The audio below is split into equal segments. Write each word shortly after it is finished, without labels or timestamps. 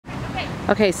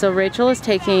Okay, so Rachel is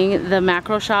taking the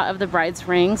macro shot of the bride's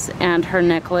rings and her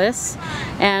necklace,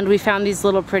 and we found these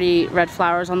little pretty red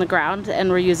flowers on the ground, and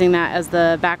we're using that as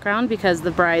the background because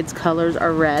the bride's colors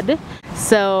are red.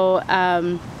 So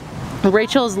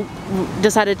Rachel's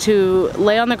decided to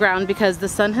lay on the ground because the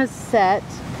sun has set.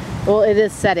 Well, it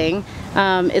is setting.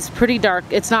 It's pretty dark.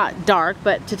 It's not dark,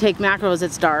 but to take macros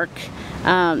it's dark.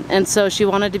 And so she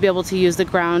wanted to be able to use the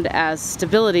ground as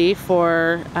stability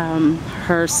for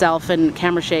herself and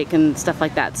camera shake and stuff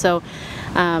like that. So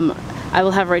I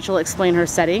will have Rachel explain her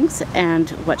settings and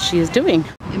what she is doing.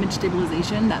 Image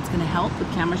stabilization, that's going to help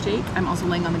with camera shake. I'm also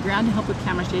laying on the ground to help with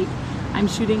camera shake. I'm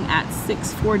shooting at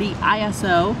 640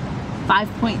 ISO,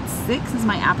 5.6 is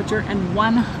my aperture, and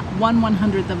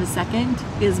 1/100th of a second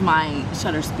is my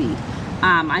shutter speed.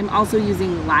 I'm also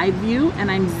using live view, and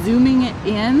I'm zooming it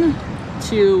in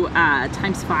to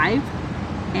 ×5,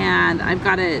 and I've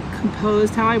got it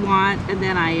composed how I want, and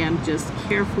then I am just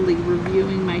carefully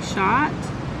reviewing my shot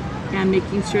and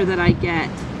making sure that I get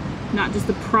not just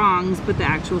the prongs but the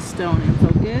actual stone in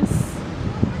focus.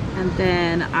 And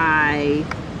then I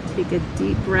take a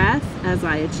deep breath as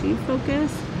I achieve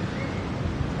focus.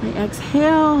 I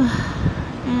exhale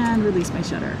and release my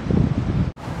shutter.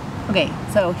 Okay,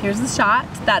 so here's the shot.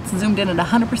 That's zoomed in at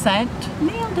 100%.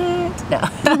 Nailed it. No.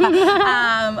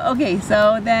 Okay,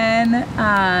 so then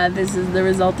this is the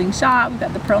resulting shot. We've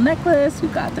got the pearl necklace,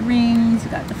 we've got the rings,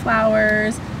 we've got the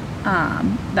flowers.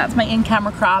 That's my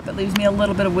in-camera crop. It leaves me a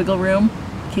little bit of wiggle room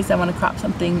in case I want to crop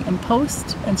something in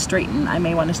post and straighten. I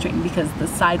may want to straighten because the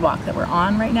sidewalk that we're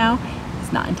on right now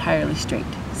is not entirely straight.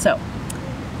 So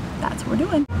that's what we're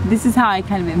doing. This is how I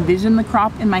kind of envision the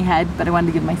crop in my head, but I wanted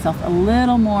to give myself a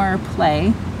little more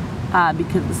play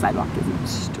because the sidewalk isn't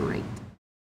straight.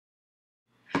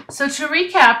 So to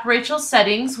recap, Rachel's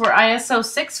settings were ISO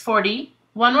 640,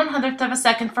 1/100th of a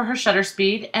second for her shutter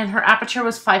speed, and her aperture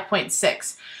was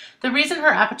 5.6. The reason her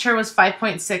aperture was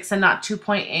 5.6 and not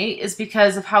 2.8 is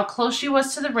because of how close she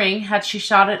was to the ring. Had she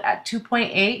shot it at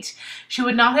 2.8, she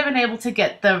would not have been able to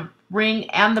get the ring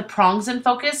and the prongs in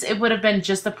focus. It would have been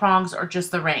just the prongs or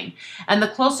just the ring. And the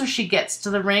closer she gets to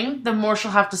the ring, the more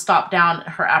she'll have to stop down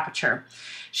her aperture.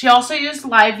 She also used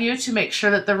live view to make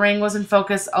sure that the ring was in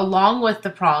focus along with the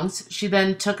prongs. She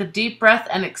then took a deep breath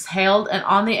and exhaled, and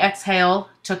on the exhale,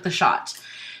 took the shot.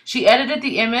 She edited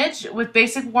the image with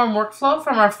Basic Warm Workflow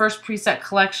from our first preset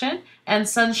collection, and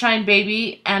Sunshine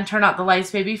Baby and Turn Out the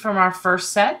Lights Baby from our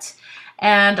first set,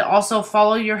 and also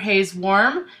Follow Your Haze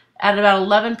Warm at about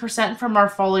 11% from our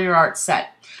Follow Your Art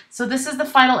set. So this is the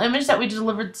final image that we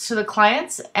delivered to the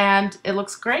clients, and it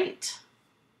looks great.